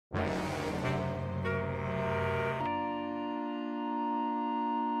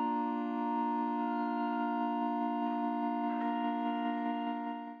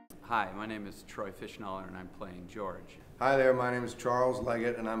Hi, my name is Troy Fischnaller and I'm playing George. Hi there, my name is Charles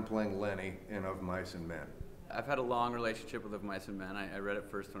Leggett and I'm playing Lennie in Of Mice and Men. I've had a long relationship with Of Mice and Men. I read it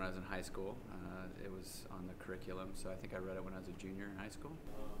first when I was in high school. It was on the curriculum, so I think I read it when I was a junior in high school.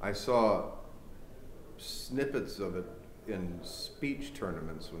 I saw snippets of it in speech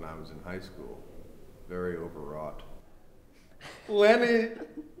tournaments when I was in high school. Very overwrought. Lennie!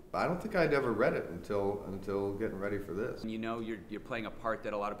 I don't think I'd ever read it until getting ready for this. You know, you're playing a part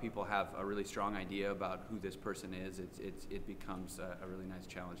that a lot of people have a really strong idea about who this person is. It becomes a really nice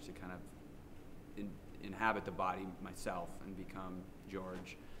challenge to kind of inhabit the body myself and become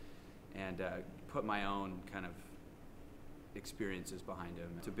George and put my own kind of experiences behind him.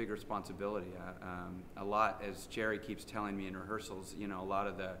 It's a big responsibility. A lot, as Jerry keeps telling me in rehearsals, you know, a lot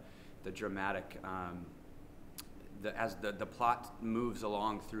of the dramatic as the plot moves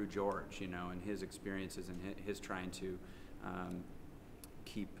along through George, you know, and his experiences and his trying to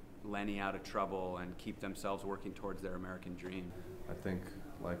keep Lennie out of trouble and keep themselves working towards their American dream. I think,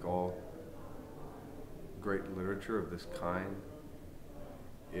 like all great literature of this kind,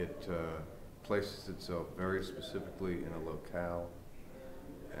 it places itself very specifically in a locale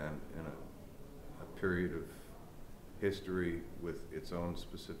and in a period of history with its own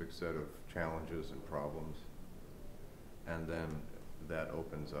specific set of challenges and problems. And then that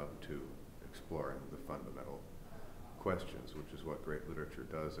opens up to exploring the fundamental questions, which is what great literature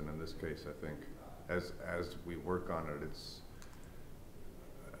does. And in this case, I think, as we work on it, it's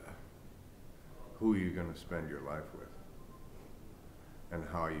who are you going to spend your life with? And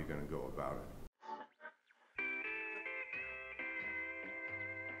how are you going to go about it?